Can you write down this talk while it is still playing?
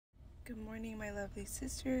Good morning, my lovely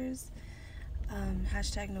sisters.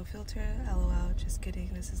 Hashtag no filter, lol, just kidding,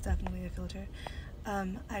 this is definitely a filter.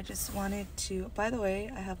 I just wanted to, by the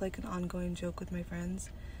way, I have like an ongoing joke with my friends.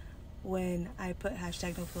 When I put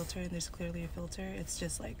hashtag no filter and there's clearly a filter, it's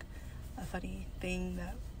just like a funny thing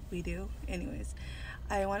that we do. Anyways,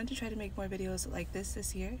 I wanted to try to make more videos like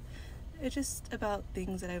this year. It's just about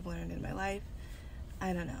things that I've learned in my life.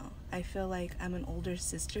 I don't know. I feel like I'm an older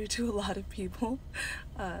sister to a lot of people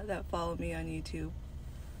that follow me on YouTube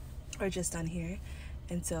or just on here.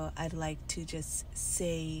 And so I'd like to just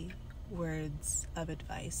say words of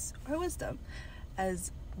advice or wisdom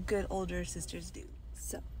as good older sisters do.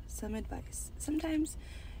 So, some advice. Sometimes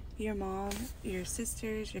your mom, your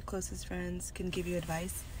sisters, your closest friends can give you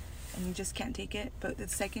advice and you just can't take it. But the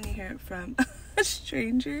second you hear it from a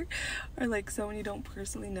stranger or like someone you don't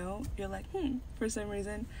personally know, you're like, for some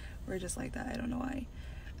reason, we're just like that. I don't know why.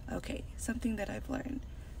 Okay, something that I've learned.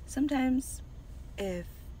 Sometimes if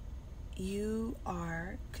you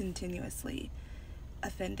are continuously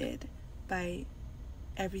offended by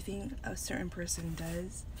everything a certain person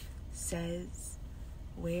does, says,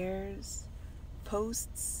 wears,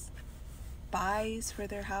 posts, buys for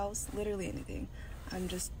their house, literally anything. I'm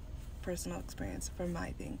just personal experience from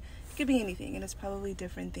my thing. It could be anything, and it's probably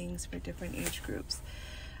different things for different age groups.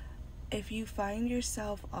 If you find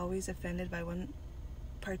yourself always offended by one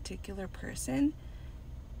particular person,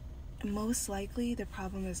 most likely the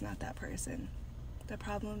problem is not that person. The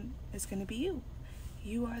problem is going to be you.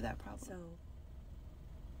 You are that problem. So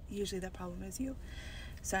usually that problem is you.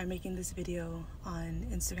 So I'm making this video on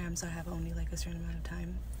Instagram, so I have only like a certain amount of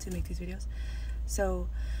time to make these videos. So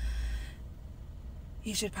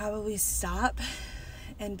you should probably stop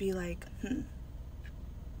and be like,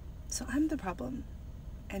 so I'm the problem,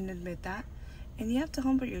 and admit that. And you have to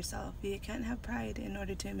humble yourself. You can't have pride in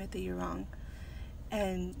order to admit that you're wrong.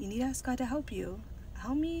 And you need to ask God to help you.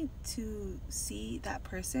 Help me to see that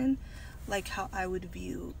person like how I would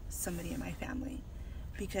view somebody in my family.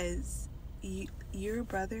 Because your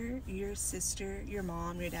brother, your sister, your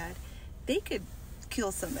mom, your dad, they could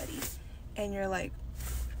kill somebody. And you're like,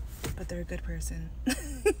 but they're a good person.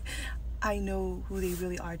 I know who they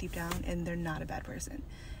really are deep down, and they're not a bad person.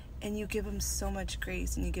 And you give them so much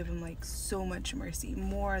grace, and you give them like so much mercy,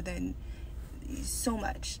 more than so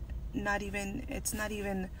much. It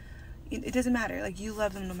doesn't matter. Like, you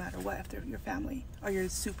love them no matter what, if they're your family or your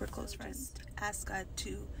super close friends. Ask God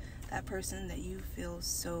to that person that you feel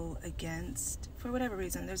so against for whatever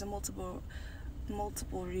reason. There's multiple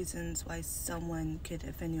reasons why someone could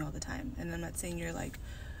offend you all the time. And I'm not saying you're like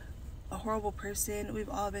a horrible person. We've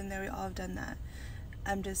all been there. We all have done that.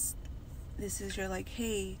 This is your like,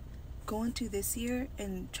 hey, go into this year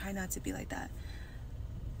and try not to be like that.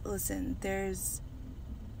 Listen, there's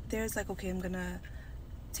like, okay, I'm gonna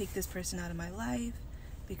take this person out of my life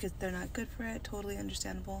because they're not good for it. Totally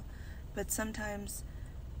understandable. But sometimes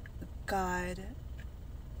God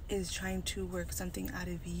is trying to work something out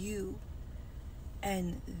of you,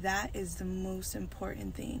 and that is the most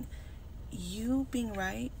important thing. You being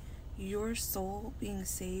right, your soul being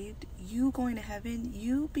saved, you going to heaven,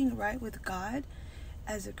 you being right with God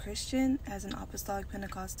as a Christian, as an apostolic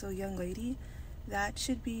Pentecostal young lady, that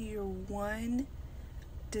should be your one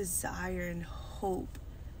desire and hope,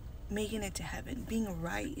 making it to heaven, being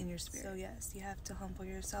right in your spirit. So yes, you have to humble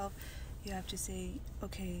yourself. You have to say,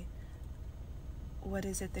 okay, what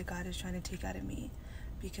is it that God is trying to take out of me?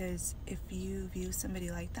 Because if you view somebody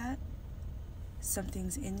like that,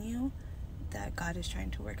 something's in you that God is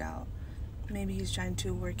trying to work out. Maybe he's trying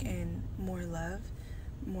to work in more love,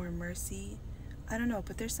 more mercy. I don't know,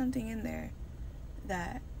 but there's something in there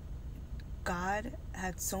that God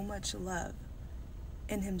had so much love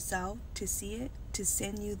in himself to see it, to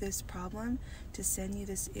send you this problem, to send you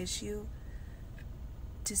this issue,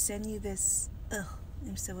 to send you this,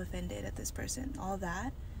 I'm so offended at this person, all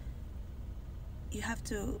that. You have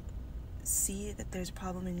to see that there's a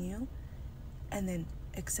problem in you and then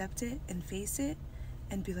accept it and face it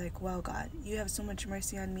and be like, wow, God, you have so much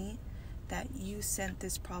mercy on me that you sent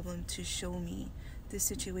this problem to show me this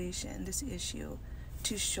situation, this issue,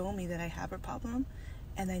 to show me that I have a problem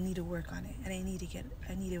and I need to work on it, and I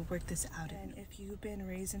need to work this out. And if you've been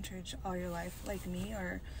raised in church all your life like me,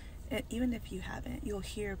 or even if you haven't, you'll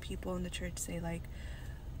hear people in the church say like,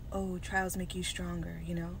 oh, trials make you stronger,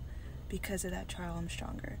 because of that trial I'm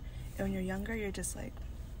stronger. And when you're younger, you're just like,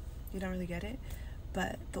 you don't really get it.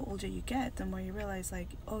 But the older you get, the more you realize like,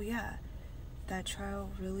 oh yeah, that trial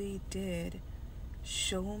really did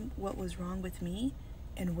show what was wrong with me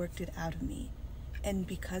and worked it out of me. And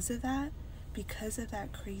because of that, because of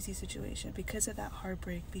that crazy situation, because of that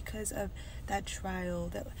heartbreak, because of that trial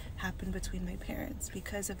that happened between my parents,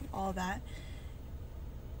 because of all that,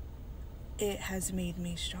 it has made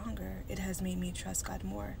me stronger. It has made me trust God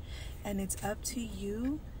more. And it's up to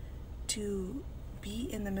you to be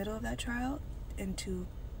in the middle of that trial and to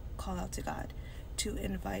call out to God, to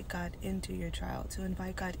invite God into your trial, to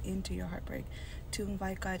invite God into your heartbreak, to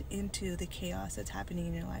invite God into the chaos that's happening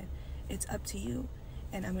in your life. It's up to you.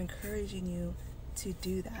 And I'm encouraging you to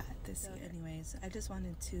do that this year. Anyways, I just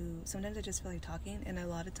wanted to, sometimes I just feel like talking, and a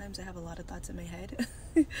lot of times I have a lot of thoughts in my head.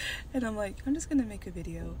 And I'm like, I'm just going to make a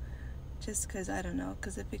video just because, I don't know,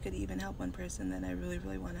 because if it could even help one person, then I really,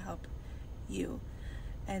 really want to help you.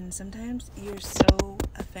 And sometimes you're so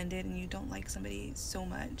offended and you don't like somebody so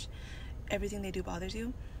much, everything they do bothers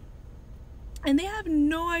you, and they have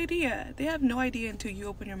no idea. They have no idea until you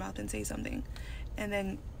open your mouth and say something. And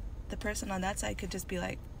then the person on that side could just be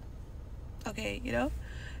like, okay, you know?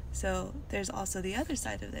 So there's also the other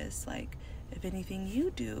side of this. Like, if anything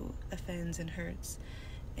you do offends and hurts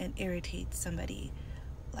and irritates somebody,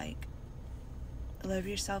 like, love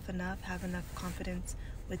yourself enough, have enough confidence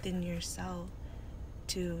within yourself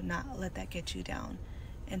to not let that get you down,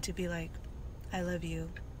 and to be like, I love you,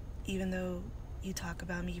 even though you talk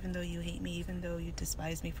about me, even though you hate me, even though you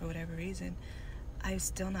despise me for whatever reason, I'm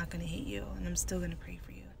still not going to hate you, and I'm still going to pray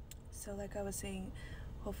for you. So like I was saying,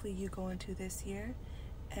 hopefully you go into this year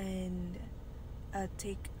and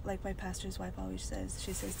take, like my pastor's wife always says,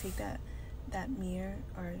 she says, take that mirror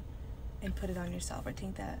and put it on yourself, or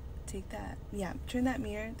turn that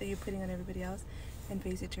mirror that you're putting on everybody else and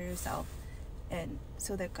face it to yourself, and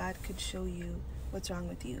so that God could show you what's wrong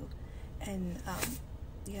with you. And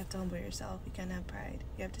you have to humble yourself. You can't have pride.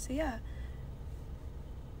 You have to say, yeah,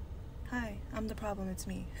 hi, I'm the problem, it's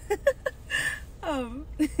me. I'm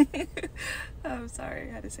sorry,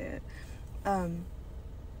 I had to say it.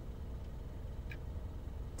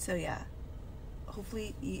 So yeah,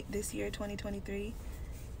 hopefully this year, 2023,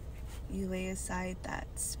 you lay aside that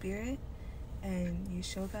spirit and you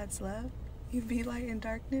show God's love. You be light in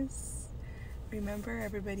darkness. Remember,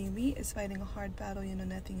 everybody you meet is fighting a hard battle you know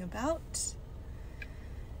nothing about.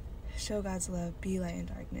 Show God's love, be light in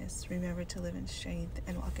darkness. Remember to live in strength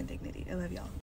and walk in dignity. I love y'all.